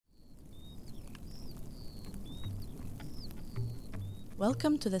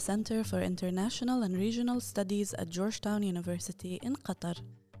Welcome to the Center for International and Regional Studies at Georgetown University in Qatar.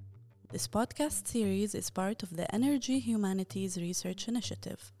 This podcast series is part of the Energy Humanities Research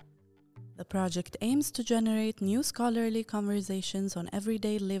Initiative. The project aims to generate new scholarly conversations on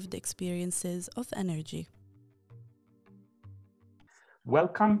everyday lived experiences of energy.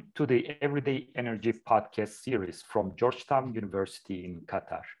 Welcome to the Everyday Energy podcast series from Georgetown University in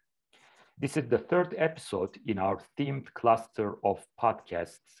Qatar. This is the third episode in our themed cluster of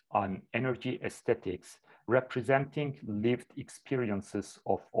podcasts on energy aesthetics representing lived experiences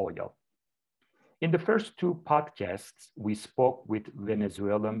of oil. In the first two podcasts, we spoke with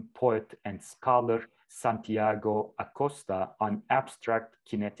Venezuelan poet and scholar Santiago Acosta on abstract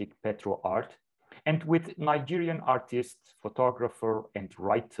kinetic petroart, and with Nigerian artist, photographer, and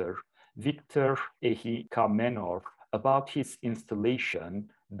writer Victor Ehikamenor about his installation,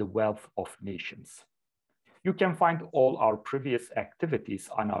 The Wealth of Nations. You can find all our previous activities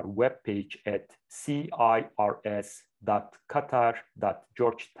on our webpage at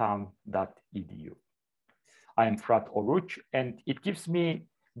cirs.qatar.georgetown.edu. I am Firat Oruc, and it gives me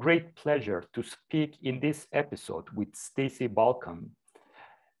great pleasure to speak in this episode with Stacey Balkan,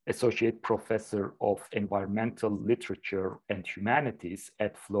 Associate Professor of Environmental Literature and Humanities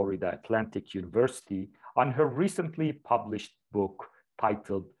at Florida Atlantic University, on her recently published book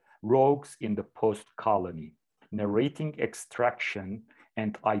titled Rogues in the Postcolony, Narrating Extraction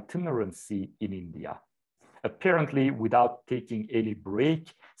and Itinerancy in India. Apparently, without taking any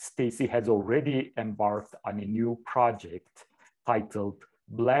break, Stacey has already embarked on a new project titled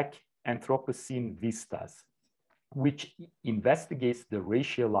Black Anthropocene Vistas, which investigates the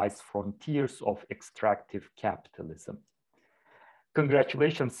racialized frontiers of extractive capitalism.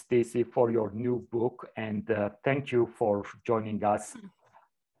 Congratulations, Stacey, for your new book, and thank you for joining us.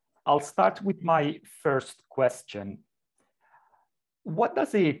 I'll start with my first question. What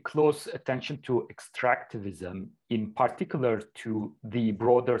does a close attention to extractivism, in particular to the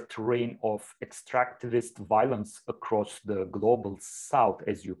broader terrain of extractivist violence across the global South,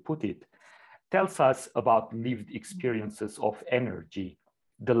 as you put it, tells us about lived experiences of energy,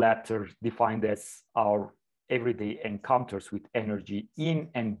 the latter defined as our everyday encounters with energy in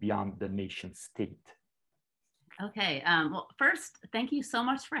and beyond the nation state? Okay, well, first, thank you so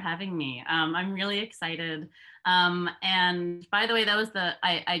much for having me. I'm really excited. And by the way, that was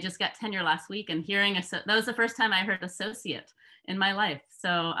I just got tenure last week, and that was the first time I heard associate in my life. So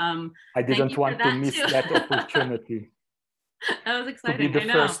I didn't want to miss that opportunity. That was exciting. To be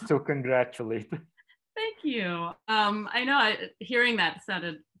the first to congratulate. Thank you. I know hearing that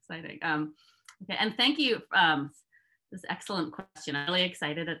sounded exciting. Okay, and thank you. This excellent question. I'm really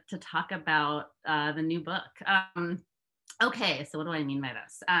excited to talk about the new book. Okay, so what do I mean by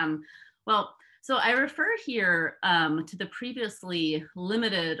this? So I refer here to the previously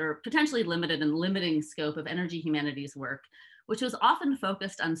limited or potentially limited and limiting scope of energy humanities work, which was often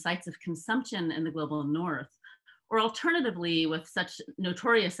focused on sites of consumption in the global north, or alternatively with such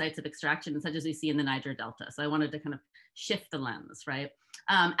notorious sites of extraction such as we see in the Niger Delta. So I wanted to kind of shift the lens, right?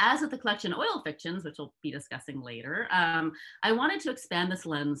 As with the collection Oil Fictions, which we'll be discussing later, I wanted to expand this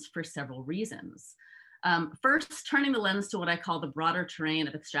lens for several reasons. First, turning the lens to what I call the broader terrain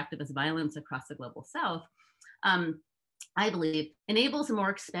of extractivist violence across the global South, I believe enables a more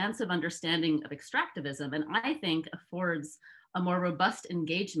expansive understanding of extractivism, and I think affords a more robust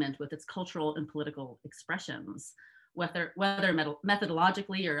engagement with its cultural and political expressions, whether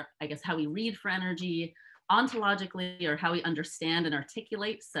methodologically, or I guess how we read for energy, ontologically, or how we understand and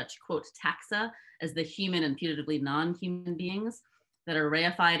articulate such, quote, taxa as the human and putatively non-human beings that are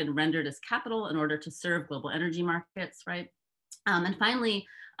reified and rendered as capital in order to serve global energy markets, right? And finally,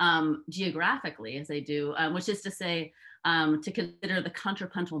 geographically, as I do, which is to say, to consider the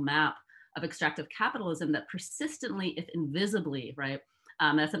contrapuntal map of extractive capitalism that persistently, if invisibly, right?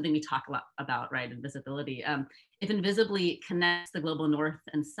 That's something we talk a lot about, right? Invisibility. If invisibly connects the global North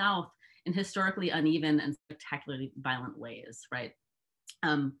and South in historically uneven and spectacularly violent ways, right?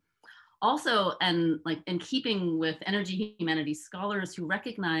 Also, and like in keeping with energy humanities scholars who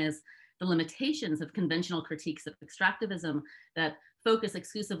recognize the limitations of conventional critiques of extractivism that focus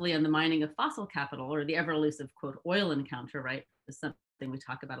exclusively on the mining of fossil capital, or the ever elusive, quote, oil encounter, right? Is something we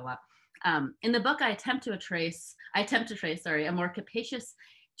talk about a lot. In the book, I attempt to trace a more capacious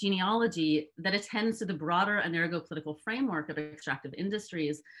genealogy that attends to the broader energo-political framework of extractive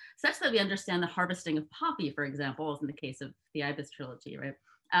industries, such that we understand the harvesting of poppy, for example, as in the case of the Ibis trilogy, right?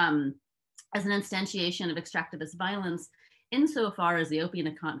 As an instantiation of extractivist violence, insofar as the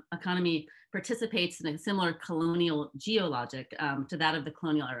opium economy participates in a similar colonial geologic to that of the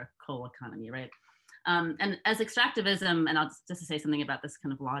colonial era coal economy, right? And as extractivism, and I'll just to say something about this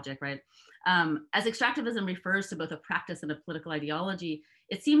kind of logic, right? As extractivism refers to both a practice and a political ideology,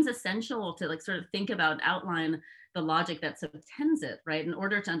 it seems essential to like sort of think about and outline the logic that subtends it, right? In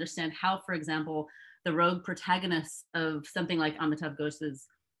order to understand how, for example, the rogue protagonists of something like Amitav Ghosh's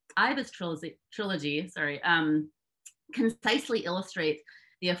Ibis trilogy, concisely illustrate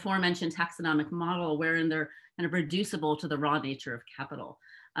the aforementioned taxonomic model wherein they're kind of reducible to the raw nature of capital.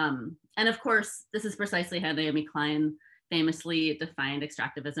 And of course, this is precisely how Naomi Klein famously defined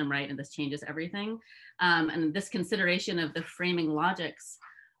extractivism, right? And this changes everything. And this consideration of the framing logics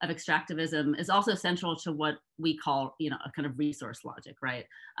of extractivism is also central to what we call, a kind of resource logic, right?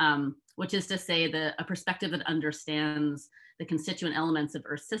 Which is to say that a perspective that understands the constituent elements of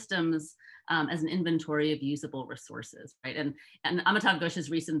Earth systems as an inventory of usable resources, right? And Amitav Ghosh's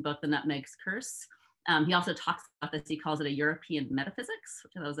recent book, The Nutmeg's Curse, he also talks about this, he calls it a European metaphysics,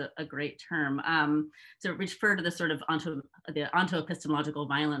 which was a great term, to refer to the sort of the onto-epistemological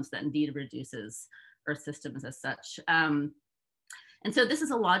violence that indeed reduces Earth systems as such. And so this is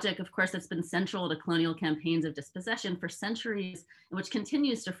a logic, of course, that's been central to colonial campaigns of dispossession for centuries, and which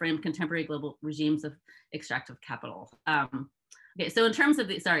continues to frame contemporary global regimes of extractive capital. Okay, so in terms of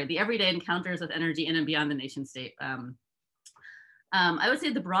the everyday encounters with energy in and beyond the nation state, I would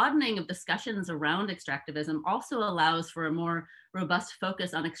say the broadening of discussions around extractivism also allows for a more robust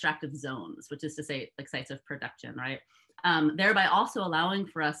focus on extractive zones, which is to say like sites of production, right? Thereby also allowing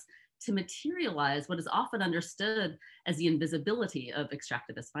for us to materialize what is often understood as the invisibility of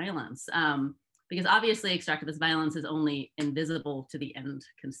extractivist violence. Because obviously extractivist violence is only invisible to the end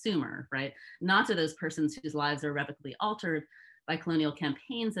consumer, right? Not to those persons whose lives are irrevocably altered by colonial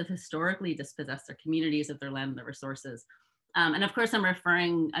campaigns that historically dispossessed their communities of their land and their resources. And of course,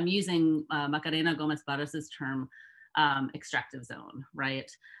 I'm using Macarena Gomez Barros's term, extractive zone,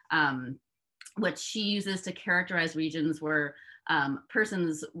 right? Which she uses to characterize regions where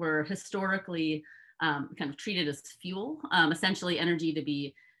persons were historically kind of treated as fuel, essentially energy to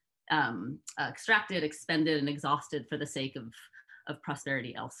be extracted, expended, and exhausted for the sake of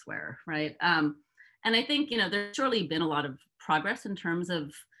prosperity elsewhere, right? And I think, there's surely been a lot of progress in terms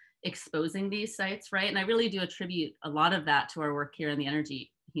of exposing these sites, right? And I really do attribute a lot of that to our work here in the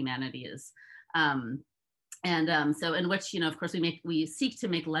energy humanities. So in which, of course, we seek to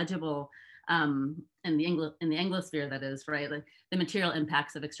make legible in the Anglosphere, that is, right, like the material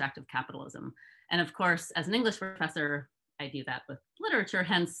impacts of extractive capitalism. And of course, as an English professor, I do that with literature,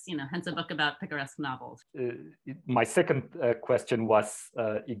 hence a book about picaresque novels. My second question was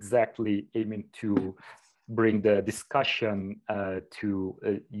exactly aiming to bring the discussion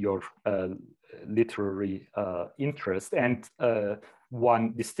to your literary interest. And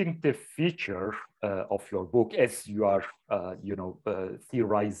one distinctive feature of your book, as you are,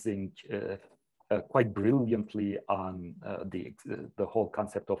 theorizing quite brilliantly on the whole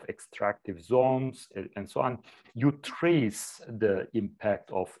concept of extractive zones and so on, you trace the impact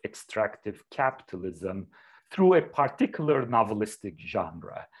of extractive capitalism through a particular novelistic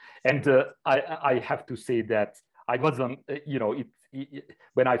genre. And I have to say that I wasn't,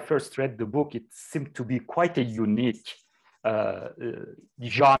 when I first read the book, it seemed to be quite a unique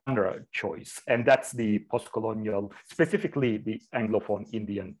genre choice. And that's the postcolonial, specifically the Anglophone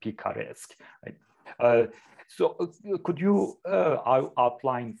Indian picaresque, right? So could you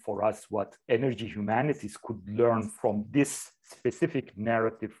outline for us what energy humanities could learn from this specific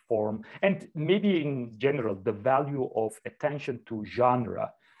narrative form, and maybe in general, the value of attention to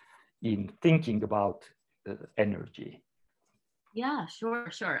genre in thinking about energy? Yeah,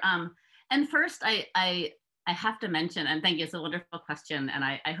 sure. And first, I have to mention, and thank you, it's a wonderful question, and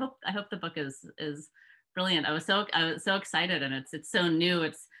I hope the book is brilliant. I was so excited, and it's so new.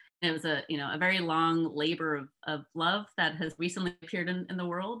 It was a very long labor of love that has recently appeared in the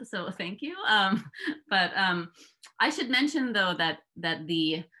world. So thank you. But I should mention though that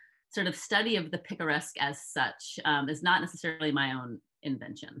the sort of study of the picaresque as such is not necessarily my own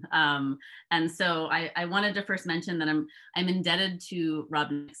invention. And so I wanted to first mention that I'm indebted to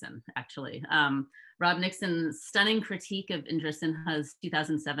Rob Nixon, actually. Rob Nixon's stunning critique of Indra Sinha's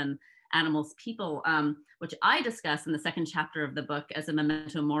 2007 Animals, People, which I discuss in the second chapter of the book as a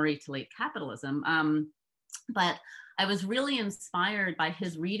memento mori to late capitalism. But I was really inspired by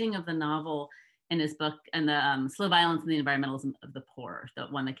his reading of the novel in his book and the Slow Violence and the Environmentalism of the Poor, the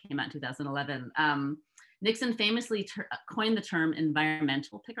one that came out in 2011. Nixon famously coined the term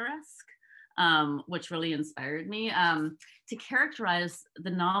environmental picaresque, which really inspired me to characterize the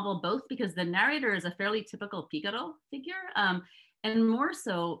novel, both because the narrator is a fairly typical Picaro figure, and more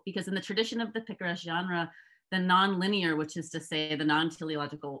so because in the tradition of the picaresque genre, the non-linear, which is to say the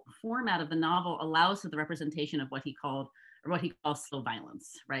non-teleological format of the novel, allows for the representation of what he calls slow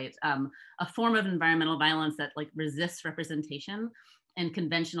violence, right? A form of environmental violence that like resists representation in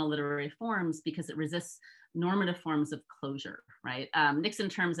conventional literary forms because it resists normative forms of closure, right? Nixon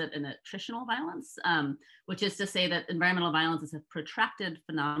terms it an attritional violence, which is to say that environmental violence is a protracted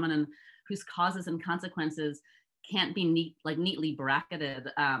phenomenon whose causes and consequences can't be neatly bracketed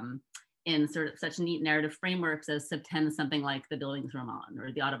in sort of such neat narrative frameworks as subtend something like the Bildungsroman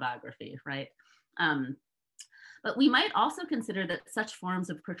or the autobiography, right? But we might also consider that such forms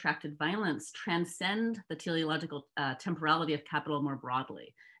of protracted violence transcend the teleological temporality of capital more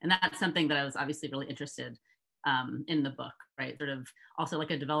broadly. And that's something that I was obviously really interested in the book, right? Sort of also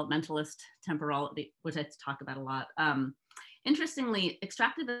like a developmentalist temporality, which I talk about a lot. Interestingly,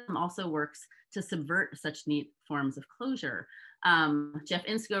 extractivism also works to subvert such neat forms of closure. Jeff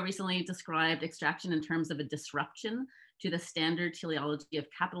Insko recently described extraction in terms of a disruption to the standard teleology of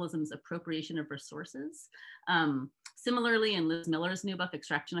capitalism's appropriation of resources. Similarly, in Liz Miller's new book,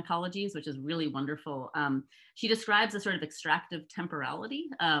 Extraction Ecologies, which is really wonderful, she describes a sort of extractive temporality,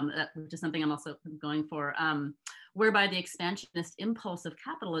 which is something I'm also going for, whereby the expansionist impulse of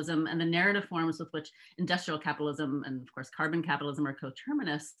capitalism and the narrative forms with which industrial capitalism and of course carbon capitalism are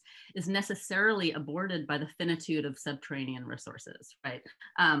coterminous is necessarily aborted by the finitude of subterranean resources, right?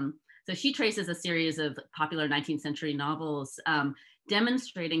 So she traces a series of popular 19th century novels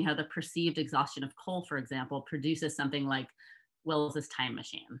demonstrating how the perceived exhaustion of coal, for example, produces something like Wells's Time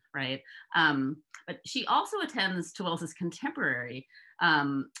Machine, right? But she also attends to Wells's contemporary,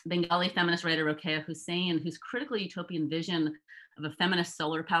 Bengali feminist writer Rokeya Hussain, whose critical utopian vision of a feminist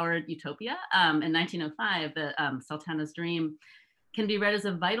solar-powered utopia in 1905, the Sultana's Dream, can be read as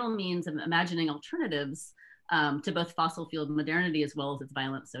a vital means of imagining alternatives to both fossil fuel modernity as well as its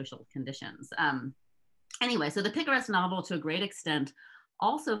violent social conditions. Anyway, so the picaresque novel to a great extent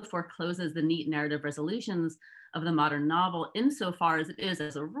also forecloses the neat narrative resolutions of the modern novel insofar as it is,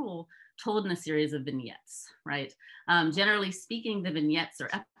 as a rule, told in a series of vignettes, right? Generally speaking, the vignettes or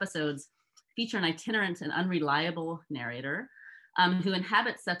episodes feature an itinerant and unreliable narrator who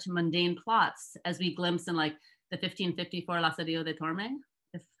inhabits such mundane plots as we glimpse in like the 1554 L'Assadio de Torme.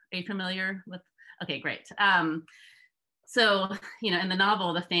 Are you familiar with? Okay, great. So, you know, in the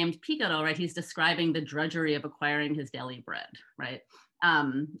novel, the famed Picaro, right, he's describing the drudgery of acquiring his daily bread, right?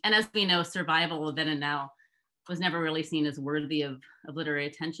 And as we know, survival then and now was never really seen as worthy of literary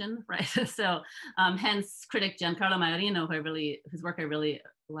attention, right? So hence critic Giancarlo Maiorino, whose work I really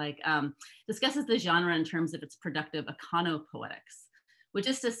like, discusses the genre in terms of its productive econopoetics, which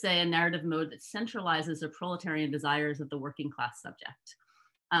is to say a narrative mode that centralizes the proletarian desires of the working class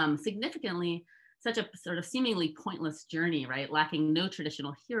subject. Significantly, such a sort of seemingly pointless journey, right, lacking no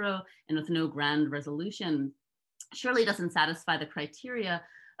traditional hero and with no grand resolution, surely doesn't satisfy the criteria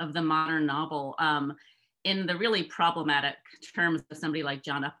of the modern novel in the really problematic terms of somebody like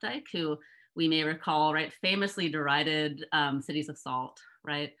John Updike, who we may recall, right, famously derided Cities of Salt,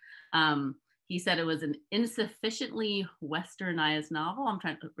 right? He said it was an insufficiently westernized novel. I'm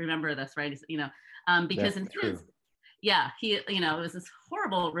trying to remember this, right? You know, because in his, yeah, you know, it was this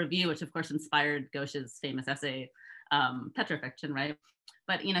horrible review, which of course inspired Ghosh's famous essay, Petrofiction, right?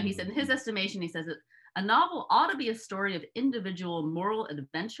 But, you know, he said in his estimation, he says that a novel ought to be a story of individual moral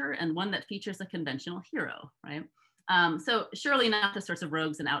adventure and one that features a conventional hero, right? So surely not the sorts of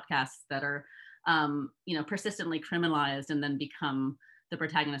rogues and outcasts that are, you know, persistently criminalized and then become the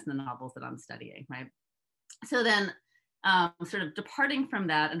protagonists in the novels that I'm studying, right? So then sort of departing from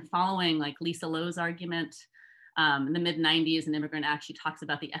that and following like Lisa Lowe's argument, in the mid-90s in Immigrant Act, she talks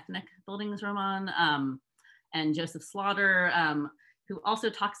about the ethnic Bildungsroman, and Joseph Slaughter, who also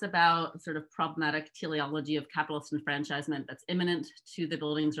talks about sort of problematic teleology of capitalist enfranchisement that's imminent to the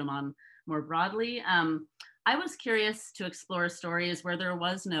Bildungsroman more broadly. I was curious to explore stories where there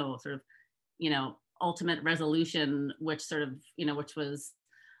was no sort of, you know, ultimate resolution, which sort of, you know, which was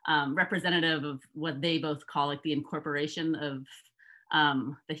representative of what they both call like the incorporation of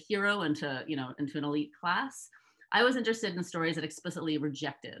the hero into, you know, into an elite class. I was interested in stories that explicitly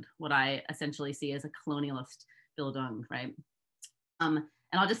rejected what I essentially see as a colonialist Bildung, right? And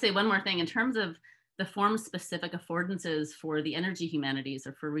I'll just say one more thing in terms of the form-specific affordances for the energy humanities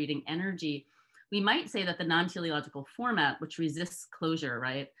or for reading energy, we might say that the non-teleological format, which resists closure,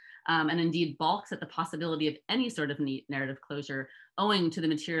 right? And indeed balks at the possibility of any sort of neat narrative closure owing to the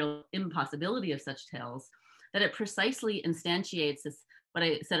material impossibility of such tales, that it precisely instantiates this, what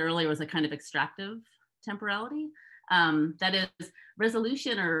I said earlier was a kind of extractive temporality. That is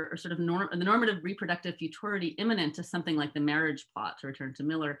resolution or sort of the normative reproductive futurity imminent to something like the marriage plot, to return to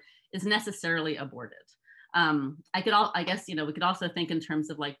Miller, is necessarily aborted. I guess, we could also think in terms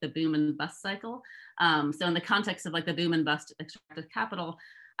of like the boom and bust cycle. So in the context of like the boom and bust extractive capital,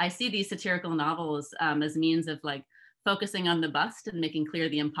 I see these satirical novels as means of like focusing on the bust and making clear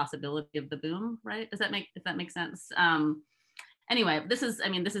the impossibility of the boom, right? If that makes sense? Anyway, this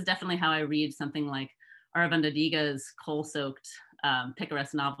is definitely how I read something like Aravinda Diga's coal-soaked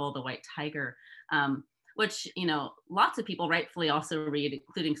picaresque novel, The White Tiger, which, lots of people rightfully also read,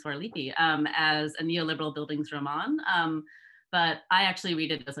 including Swarlipi, as a neoliberal bildungsroman. But I actually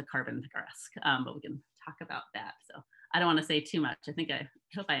read it as a carbon picaresque, but we can talk about that. So I don't want to say too much. I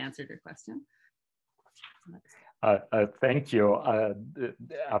hope I answered your question. Thank you.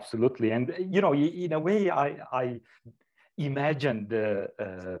 Absolutely. And, in a way, I imagine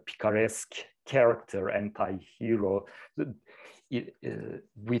the picaresque character, anti-hero,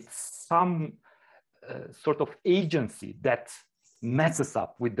 with some sort of agency that messes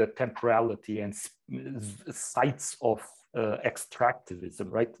up with the temporality and sites of extractivism,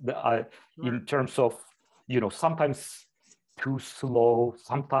 right? In terms of, sometimes too slow,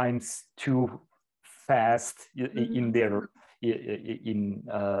 sometimes too fast in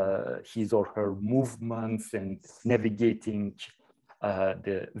his or her movements and navigating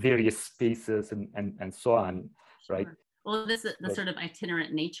the various spaces and so on, right? Well, this is the sort of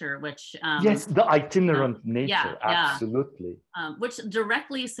itinerant nature, which yes, the itinerant nature, yeah, absolutely, which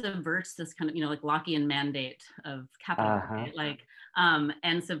directly subverts this kind of like Lockean mandate of capital, right? Like,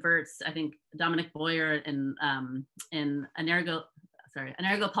 and subverts, I think, Dominic Boyer in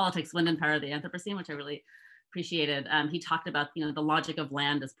Energopolitics, Wind and Power of the Anthropocene, which I really appreciated. He talked about the logic of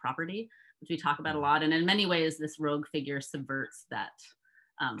land as property, which we talk about a lot, and in many ways, this rogue figure subverts that.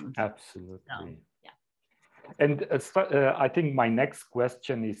 Absolutely. So, yeah. And I think my next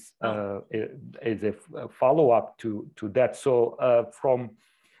question is a follow-up to that. So from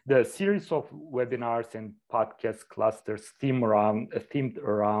the series of webinars and podcast clusters themed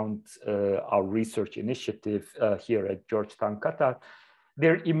around our research initiative here at Georgetown, Qatar,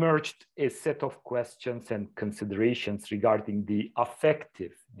 there emerged a set of questions and considerations regarding the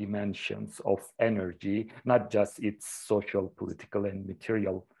affective dimensions of energy, not just its social, political, and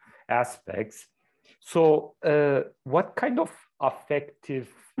material aspects. So what kind of affective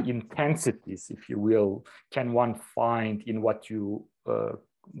intensities, if you will, can one find in what you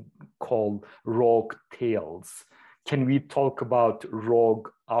call rogue tales? Can we talk about rogue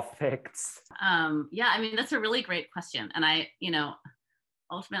affects? Yeah, that's a really great question. And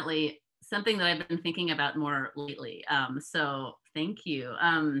ultimately something that I've been thinking about more lately. So thank you.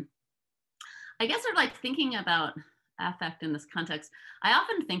 I guess sort of like thinking about affect in this context, I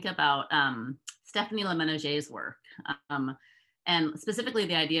often think about Stephanie Le Ménager's work, and specifically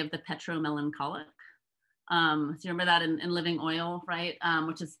the idea of the petromelancholic. Do you remember that in Living Oil, right?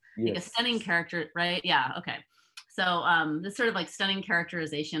 Which is like a stunning character, right? Yeah, okay. So this sort of like stunning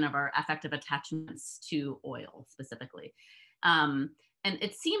characterization of our affective attachments to oil specifically. And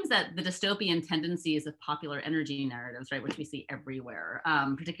it seems that the dystopian tendencies of popular energy narratives, right, which we see everywhere,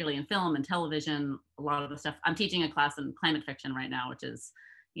 particularly in film and television, a lot of the stuff, I'm teaching a class in climate fiction right now, which is,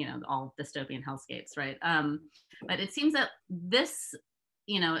 all dystopian hellscapes, right? But it seems that this,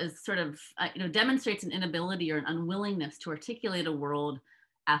 is sort of, demonstrates an inability or an unwillingness to articulate a world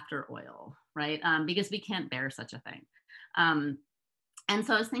after oil, right? Because we can't bear such a thing. And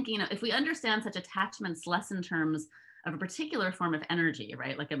so I was thinking, if we understand such attachments less in terms of a particular form of energy,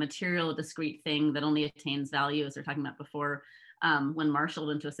 right? Like a material, discrete thing that only attains value, as we were talking about before, when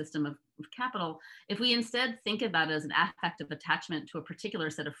marshaled into a system of capital. If we instead think about it as an affective attachment to a particular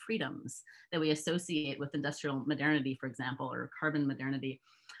set of freedoms that we associate with industrial modernity, for example, or carbon modernity,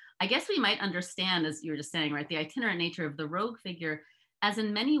 I guess we might understand, as you were just saying, right, the itinerant nature of the rogue figure as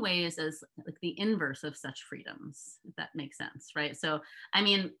in many ways as like the inverse of such freedoms, if that makes sense, right? So,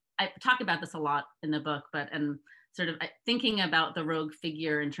 I talk about this a lot in the book, and sort of thinking about the rogue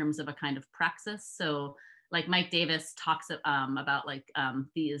figure in terms of a kind of praxis. So like Mike Davis talks about like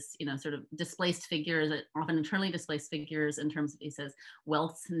these, sort of displaced figures, often internally displaced figures in terms of, he says,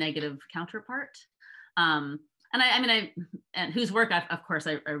 wealth's negative counterpart. And and whose work, of course,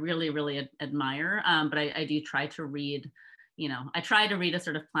 I really, really admire, but I do try to read, I try to read a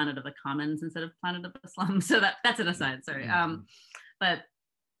sort of Planet of the Commons instead of Planet of the Slums. So that's an aside, sorry. But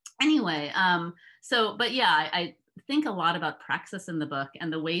anyway, but yeah, I think a lot about praxis in the book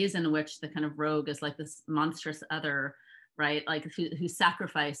and the ways in which the kind of rogue is like this monstrous other, right? Like whose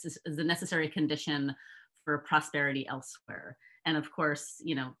sacrifice is the necessary condition for prosperity elsewhere. And of course,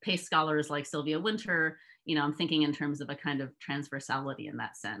 pace scholars like Sylvia Wynter, I'm thinking in terms of a kind of transversality in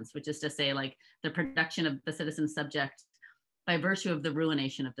that sense, which is to say like the production of the citizen subject by virtue of the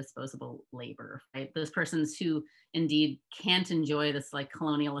ruination of disposable labor, right? Those persons who indeed can't enjoy this like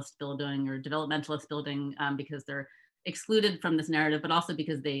colonialist building or developmentalist building because they're excluded from this narrative, but also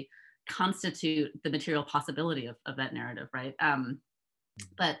because they constitute the material possibility of that narrative, right?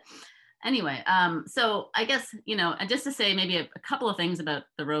 But anyway, so I guess, and just to say maybe a couple of things about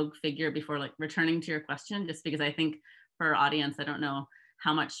the rogue figure before like returning to your question, just because I think for our audience, I don't know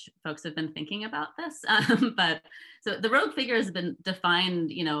how much folks have been thinking about this, but so the rogue figure has been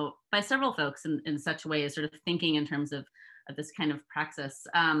defined, by several folks in such ways, sort of thinking in terms of this kind of praxis.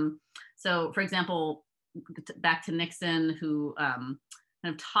 So for example, back to Nixon, who kind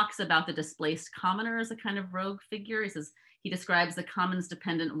of talks about the displaced commoner as a kind of rogue figure. He says, he describes the commons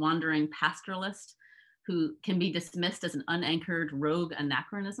dependent wandering pastoralist who can be dismissed as an unanchored rogue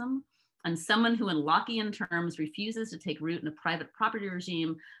anachronism, and someone who in Lockean terms refuses to take root in a private property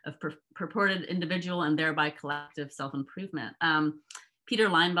regime of purported individual and thereby collective self-improvement. Peter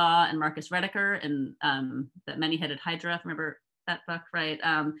Linebaugh and Marcus Rediker in that Many-Headed Hydra, remember that book, right?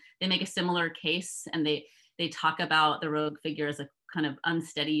 They make a similar case, and they talk about the rogue figure as a kind of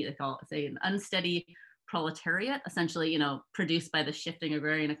unsteady, they call it, say, an unsteady proletariat, essentially, produced by the shifting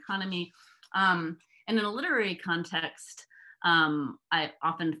agrarian economy. And in a literary context, I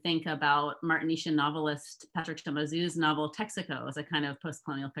often think about Martinician novelist Patrick Chamazu's novel Texaco as a kind of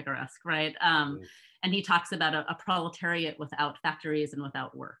post-colonial picaresque, right? And he talks about a proletariat without factories and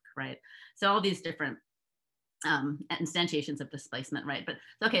without work, right? So all these different instantiations of displacement, right? But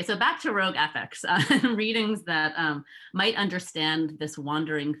okay, so back to rogue affects, readings that might understand this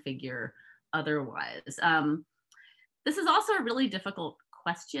wandering figure otherwise. This is also a really difficult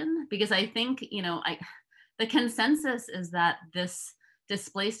question because I think, the consensus is that this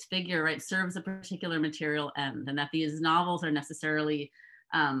displaced figure, right, serves a particular material end, and that these novels are necessarily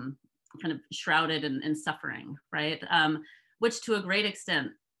kind of shrouded in suffering, right? Which to a great extent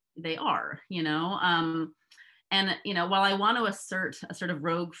they are, and while I want to assert a sort of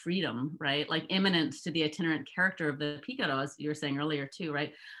rogue freedom, right, like immanent to the itinerant character of the Picaro, as you were saying earlier too,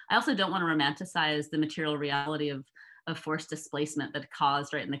 right, I also don't want to romanticize the material reality of forced displacement that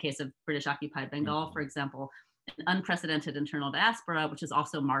caused, right, in the case of British occupied Bengal, for example, an unprecedented internal diaspora, which is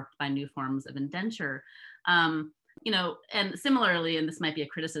also marked by new forms of indenture. And similarly, and this might be a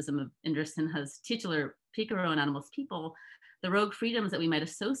criticism of Indra Sinha's titular Picaro and Animals People, the rogue freedoms that we might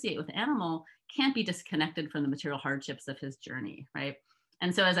associate with Animal can't be disconnected from the material hardships of his journey, right?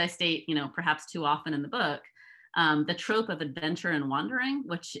 And so as I state, perhaps too often in the book, the trope of adventure and wandering,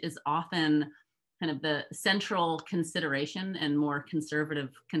 which is often kind of the central consideration and more conservative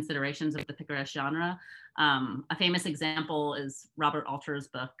considerations of the picaresque genre. A famous example is Robert Alter's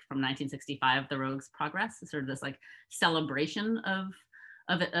book from 1965, The Rogue's Progress, sort of this like celebration of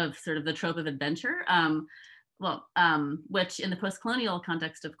sort of the trope of adventure. Which in the post-colonial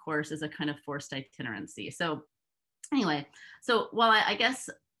context, of course, is a kind of forced itinerancy. So anyway, so while I guess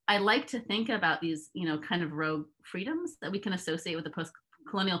I like to think about these, kind of rogue freedoms that we can associate with the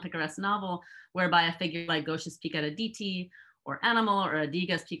post-colonial picaresque novel, whereby a figure like Ghosh's Picaro Diti or Animal or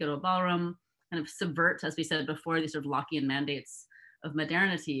Adiga's Picaro Ballroom kind of subvert, as we said before, these sort of Lockean mandates of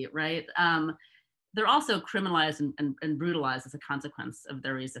modernity, right? They're also criminalized and brutalized as a consequence of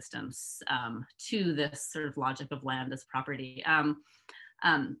their resistance to this sort of logic of land as property.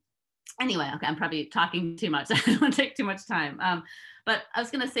 Anyway, okay, I'm probably talking too much. I don't want to take too much time. But I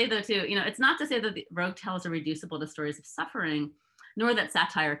was going to say, though, too, it's not to say that the rogue tales are reducible to stories of suffering, nor that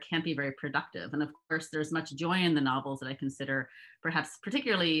satire can't be very productive. And of course, there's much joy in the novels that I consider, perhaps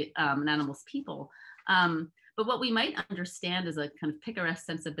particularly in Animals People. But what we might understand as a kind of picaresque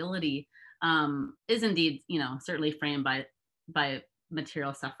sensibility is indeed, certainly framed by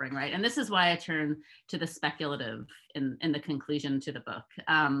material suffering, right? And this is why I turn to the speculative in the conclusion to the book,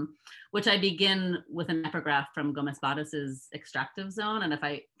 which I begin with an epigraph from Gomez Barres's Extractive Zone. And if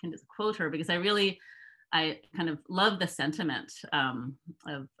I can just quote her, because I kind of love the sentiment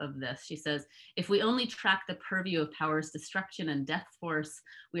of this. She says, "If we only track the purview of power's destruction and death force,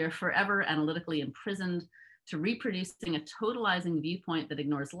 we are forever analytically imprisoned to reproducing a totalizing viewpoint that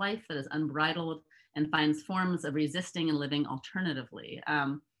ignores life, that is unbridled, and finds forms of resisting and living alternatively."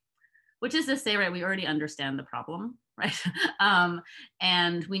 Which is to say, right, we already understand the problem, right?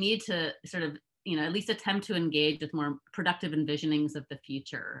 And we need to sort of, at least attempt to engage with more productive envisionings of the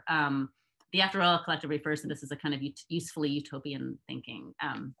future. The After All Collective refers to this as a kind of usefully utopian thinking.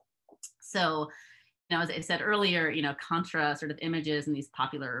 So, as I said earlier, contra sort of images in these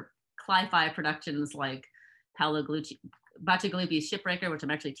popular cli-fi productions like Paolo Bacigalupi's Shipbreaker, which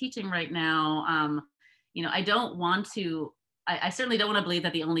I'm actually teaching right now. I certainly don't want to believe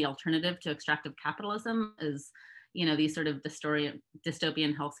that the only alternative to extractive capitalism is, these sort of dystopian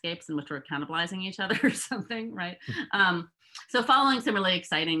hellscapes in which we're cannibalizing each other or something, right? So following some really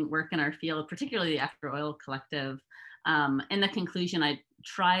exciting work in our field, particularly the After Oil Collective, in the conclusion, I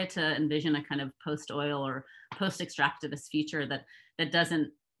try to envision a kind of post-oil or post-extractivist future that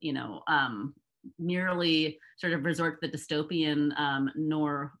doesn't, merely sort of resort to the dystopian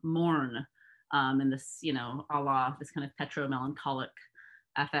nor mourn in this, a la this kind of petro-melancholic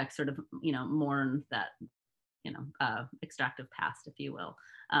affect, sort of, mourn that, extractive past, if you will.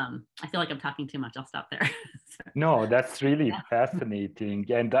 I feel like I'm talking too much. I'll stop there. No, that's really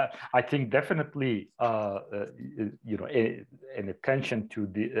fascinating. And I think definitely, an attention to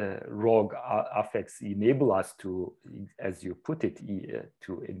the rogue affects enable us to, as you put it,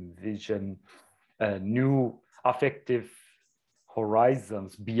 to envision new affective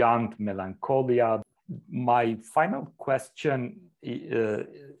horizons beyond melancholia. My final question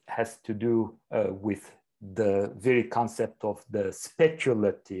has to do with the very concept of the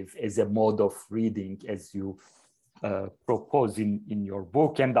speculative as a mode of reading, as you propose in your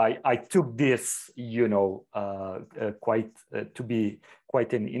book. And I took this, to be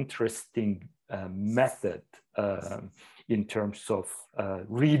quite an interesting method in terms of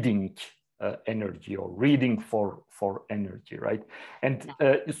reading energy, or reading for energy, right? And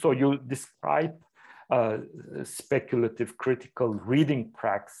so you describe speculative critical reading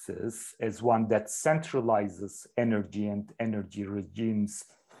praxis as one that centralizes energy and energy regimes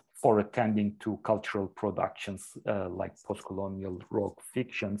for attending to cultural productions like post-colonial rogue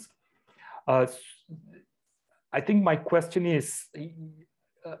fictions. I think my question is,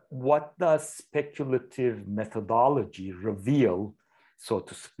 what does speculative methodology reveal, so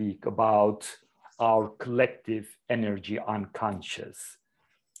to speak, about our collective energy unconscious?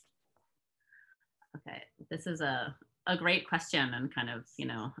 Okay, this is a great question, and kind of,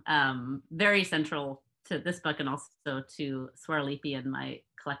 very central to this book and also to Swarlipi and my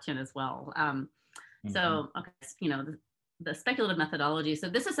collection as well. So, okay, the speculative methodology. So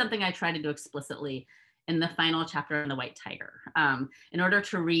this is something I try to do explicitly in the final chapter on the White Tiger, in order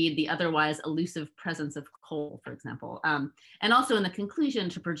to read the otherwise elusive presence of coal, for example, and also in the conclusion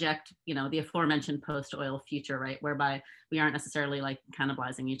to project, the aforementioned post-oil future, right, whereby we aren't necessarily like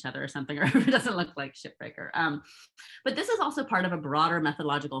cannibalizing each other or something, or it doesn't look like Shipbreaker. But this is also part of a broader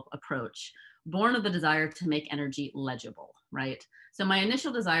methodological approach born of the desire to make energy legible, right? So my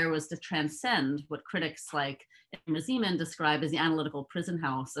initial desire was to transcend what critics like Maziman describe as the analytical prison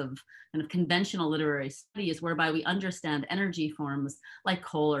house of kind of conventional literary studies, whereby we understand energy forms like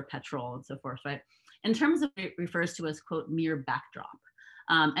coal or petrol and so forth, right? In terms of what it refers to as, quote, mere backdrop,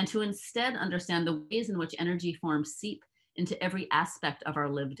 and to instead understand the ways in which energy forms seep into every aspect of our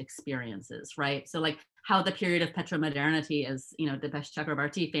lived experiences, right? So like how the period of petromodernity, as Dipesh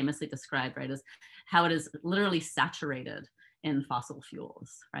Chakrabarti famously described, right, is how it is literally saturated in fossil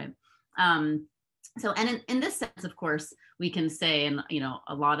fuels, right? So, and in this sense, of course, we can say, and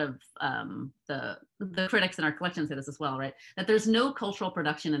a lot of the critics in our collection say this as well, right, that there's no cultural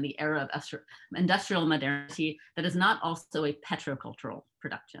production in the era of industrial modernity that is not also a petrocultural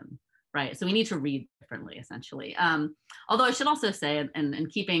production, right? So we need to read differently, essentially. Although I should also say, and in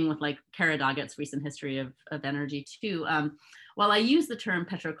keeping with like Kara Doggett's recent history of energy too, while I use the term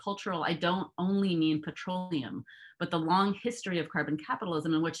petrocultural, I don't only mean petroleum, but the long history of carbon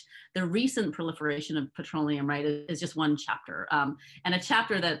capitalism, in which the recent proliferation of petroleum, right, is just one chapter, and a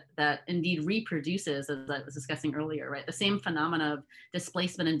chapter that indeed reproduces, as I was discussing earlier, right, the same phenomena of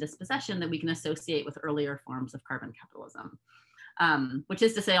displacement and dispossession that we can associate with earlier forms of carbon capitalism. Which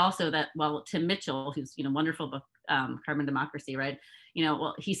is to say also that, well, Tim Mitchell, who's, wonderful book, Carbon Democracy, right?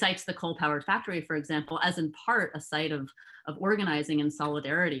 Well, he cites the coal-powered factory, for example, as in part a site of organizing and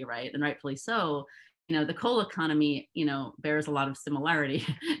solidarity, right? And rightfully so. The coal economy, bears a lot of similarity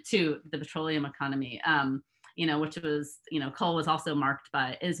to the petroleum economy, which was, coal was also marked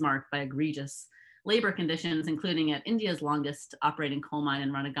by egregious labor conditions, including at India's longest operating coal mine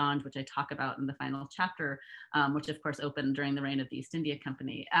in Ranaganj, which I talk about in the final chapter, which of course opened during the reign of the East India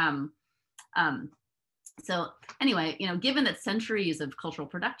Company. So anyway, given that centuries of cultural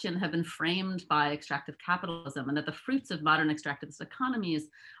production have been framed by extractive capitalism, and that the fruits of modern extractivist economies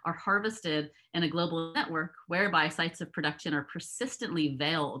are harvested in a global network whereby sites of production are persistently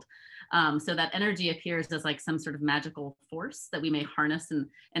veiled, so that energy appears as like some sort of magical force that we may harness and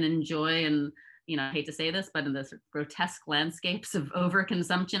enjoy, and I hate to say this, but in the sort of grotesque landscapes of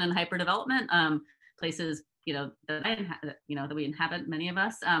overconsumption and hyperdevelopment, places that we inhabit, many of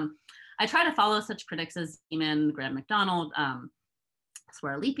us. I try to follow such critics as Zeman, Graham MacDonald,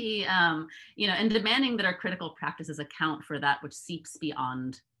 Swarlipi, and demanding that our critical practices account for that which seeps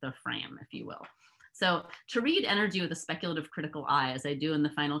beyond the frame, if you will. So to read energy with a speculative critical eye, as I do in the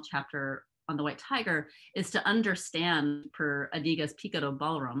final chapter on the white tiger, is to understand, per Adiga's Picaro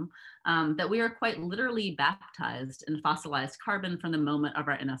Ballroom, that we are quite literally baptized in fossilized carbon from the moment of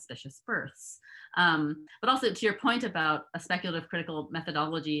our inauspicious births. But also to your point about a speculative critical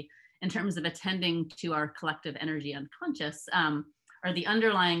methodology in terms of attending to our collective energy unconscious, or the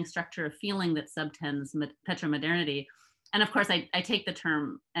underlying structure of feeling that subtends petromodernity. And of course, I take the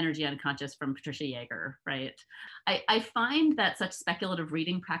term energy unconscious from Patricia Jaeger, right? I find that such speculative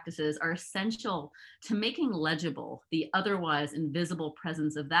reading practices are essential to making legible the otherwise invisible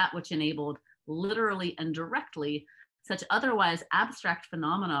presence of that which enabled literally and directly such otherwise abstract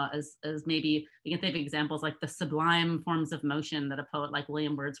phenomena as maybe we can think of examples like the sublime forms of motion that a poet like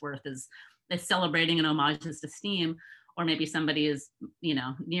William Wordsworth is celebrating in homages to steam, or maybe somebody is,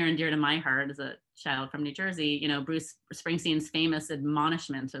 near and dear to my heart as a child from New Jersey, Bruce Springsteen's famous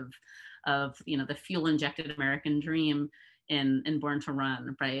admonishment of the fuel injected American dream in Born to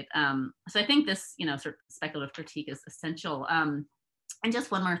Run, right? So I think this, sort of speculative critique is essential. And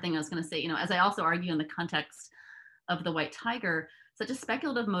just one more thing I was going to say, as I also argue in the context of the white tiger, such a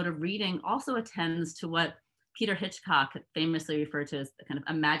speculative mode of reading also attends to what Peter Hitchcock famously referred to as the kind of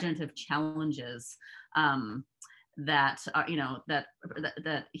imaginative challenges that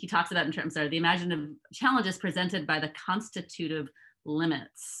he talks about in terms of the imaginative challenges presented by the constitutive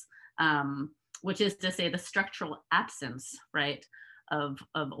limits, which is to say the structural absence, right, of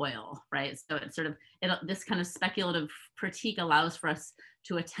oil, right? So it's sort of, this kind of speculative critique allows for us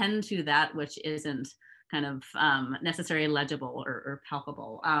to attend to that which isn't kind of necessarily legible or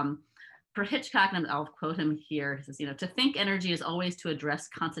palpable. For Hitchcock, and I'll quote him here, he says, to think energy is always to address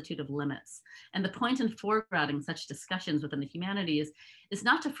constitutive limits. And the point in foregrounding such discussions within the humanities is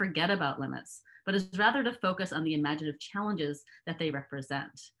not to forget about limits, but is rather to focus on the imaginative challenges that they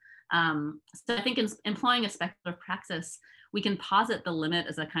represent. So I think in employing a speculative praxis, we can posit the limit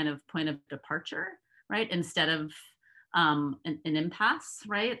as a kind of point of departure, right? Instead of an impasse,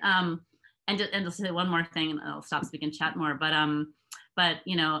 right? And just say one more thing, and I'll stop so we can chat more. But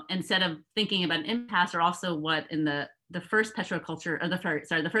instead of thinking about an impasse, or also what in the first petroculture, or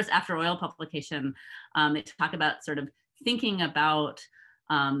the first After Oil publication, they talk about sort of thinking about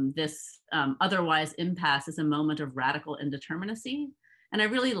this otherwise impasse as a moment of radical indeterminacy. And I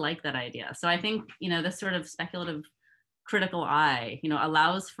really like that idea. So I think, this sort of speculative critical eye,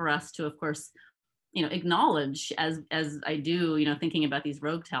 allows for us to, of course, acknowledge, as I do, thinking about these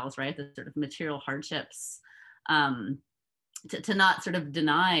rogue tales, right, the sort of material hardships, to not sort of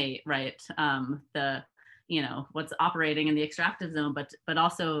deny, right, the, what's operating in the extractive zone, but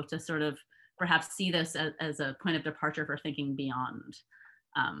also to sort of perhaps see this as a point of departure for thinking beyond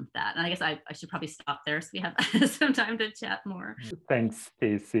that. And I guess I should probably stop there so we have some time to chat more. Thanks,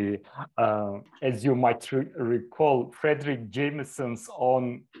 Stacey. As you might recall, Frederick Jameson's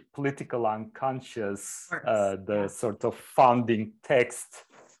own Political Unconscious, sort of founding text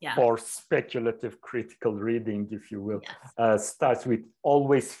for speculative critical reading, if you will, starts with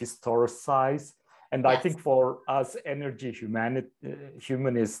always historicize. And I think for us energy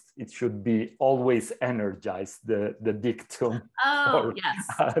humanists, it should be always energize, the dictum. Oh, yes.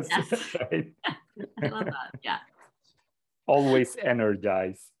 Right? I love that, yeah. Always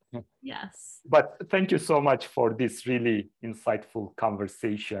energize. Yes. But thank you so much for this really insightful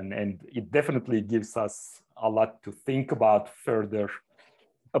conversation. And it definitely gives us a lot to think about further,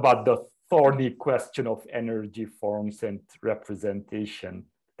 about the thorny question of energy forms and representation.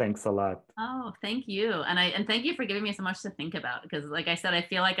 Thanks a lot. Oh, thank you. And thank you for giving me so much to think about, because like I said, I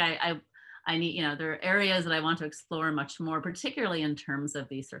feel like I need, there are areas that I want to explore much more, particularly in terms of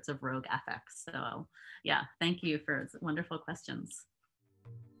these sorts of rogue affects. So yeah, thank you for wonderful questions.